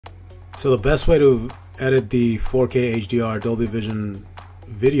So the best way to edit the 4K HDR Dolby Vision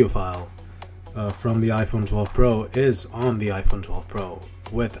video file from the iPhone 12 Pro is on the iPhone 12 Pro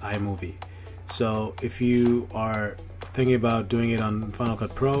with iMovie. So if you are thinking about doing it on Final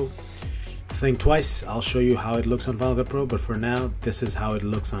Cut Pro, think twice. I'll show you how it looks on Final Cut Pro, but for now this is how it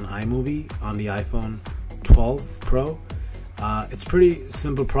looks on iMovie on the iPhone 12 Pro. It's pretty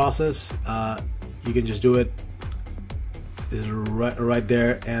simple process. You can just do it right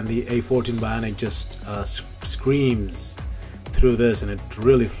there, and the A14 Bionic just screams through this, and it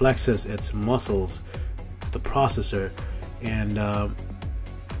really flexes its muscles, the processor, and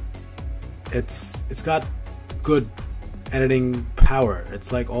it's got good editing power.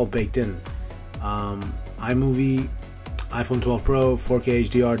 It's like all baked in. iMovie, iPhone 12 Pro, 4K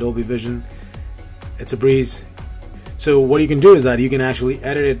HDR Dolby Vision, it's a breeze. So what you can do is that you can actually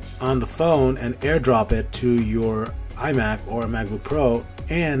edit it on the phone and airdrop it to your iMac or a MacBook Pro,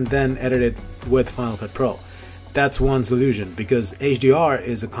 and then edit it with Final Cut Pro. That's one solution, because HDR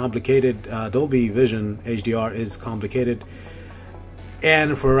is a complicated, Dolby Vision HDR is complicated,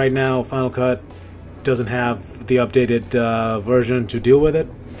 and for right now Final Cut doesn't have the updated version to deal with it.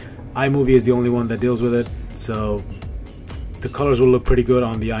 iMovie is the only one that deals with it, so the colors will look pretty good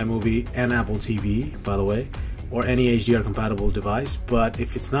on the iMovie and Apple TV, by the way, or any HDR compatible device. But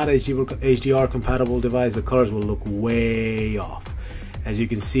if it's not HDR compatible device, the colors will look way off. As you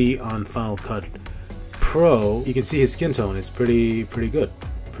can see on Final Cut Pro, you can see his skin tone is pretty good,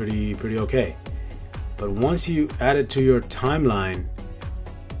 pretty okay. But once you add it to your timeline,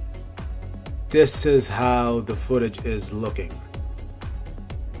 this is how the footage is looking.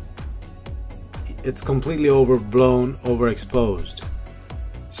 It's completely overblown, overexposed.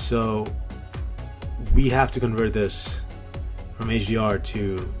 So we have to convert this from HDR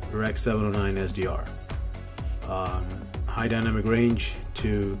to Rec 709 SDR. High dynamic range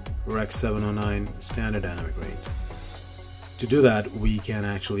to Rec 709 standard dynamic range. To do that, we can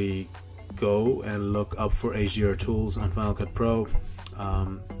actually go and look up for HDR tools on Final Cut Pro,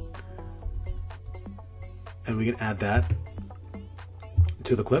 and we can add that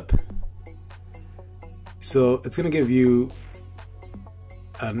to the clip. So it's going to give you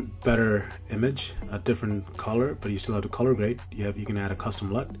a better image, a different color, but you still have to color grade. You can add a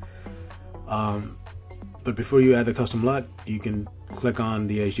custom LUT. But before you add the custom LUT, you can click on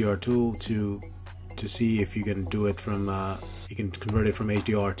the HDR tool to see if you can do it from you can convert it from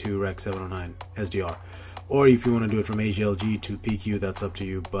HDR to Rec 709 SDR, or if you want to do it from HLG to PQ, that's up to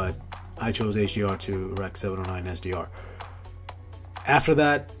you. But I chose HDR to Rec 709 SDR. After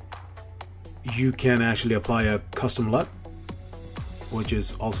that, you can actually apply a custom LUT, which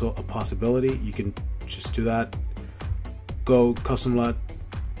is also a possibility. You can just do that. Go custom LUT,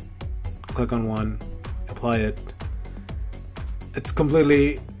 click on one, apply it. It's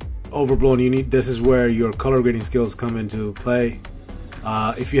completely overblown. This is where your color grading skills come into play.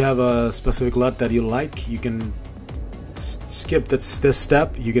 If you have a specific LUT that you like, you can skip this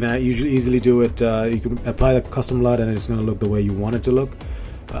step. You can easily do it. You can apply the custom LUT, and it's going to look the way you want it to look.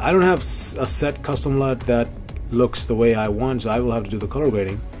 I don't have a set custom LUT that looks the way I want, so I will have to do the color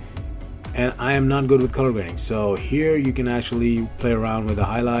grading, and I am not good with color grading. So here you can actually play around with the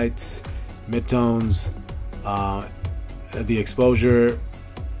highlights, midtones, the exposure,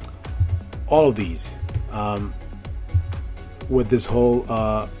 all of these with this whole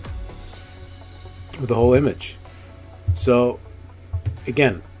with the whole image. So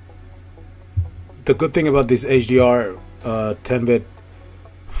again, the good thing about this HDR 10-bit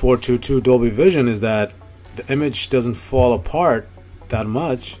 422 Dolby Vision is that the image doesn't fall apart that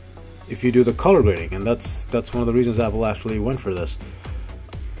much if you do the color grading, and that's one of the reasons Apple actually went for this,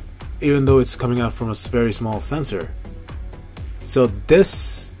 even though it's coming out from a very small sensor. So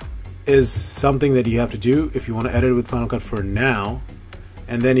this is something that you have to do if you want to edit with Final Cut for now,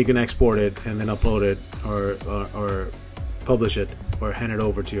 and then you can export it and then upload it or publish it or hand it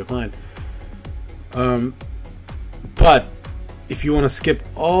over to your client. But if you want to skip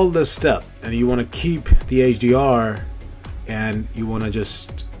all this step and you want to keep the HDR and you want to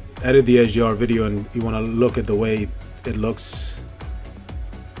just edit the HDR video and you want to look at the way it looks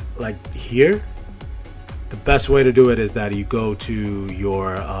like here, the best way to do it is that you go to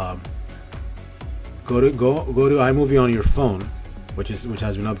your go to iMovie on your phone, which has been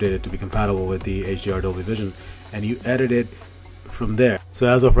updated to be compatible with the HDR Dolby Vision, and you edit it from there. So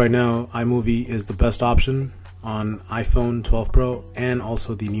as of right now, iMovie is the best option on iPhone 12 Pro and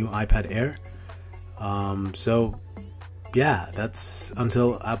also the new iPad Air. So yeah, that's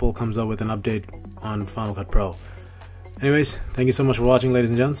until Apple comes up with an update on Final Cut Pro. Anyways, thank you so much for watching,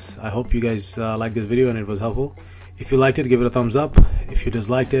 ladies and gents. I hope you guys liked this video and it was helpful. If you liked it, give it a thumbs up. If you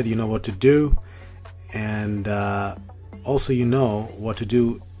disliked it, you know what to do, and also you know what to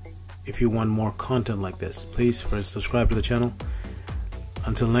do if you want more content like this. Please subscribe to the channel.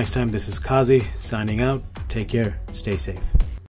 Until next time, this is Kazi signing out. Take care, stay safe.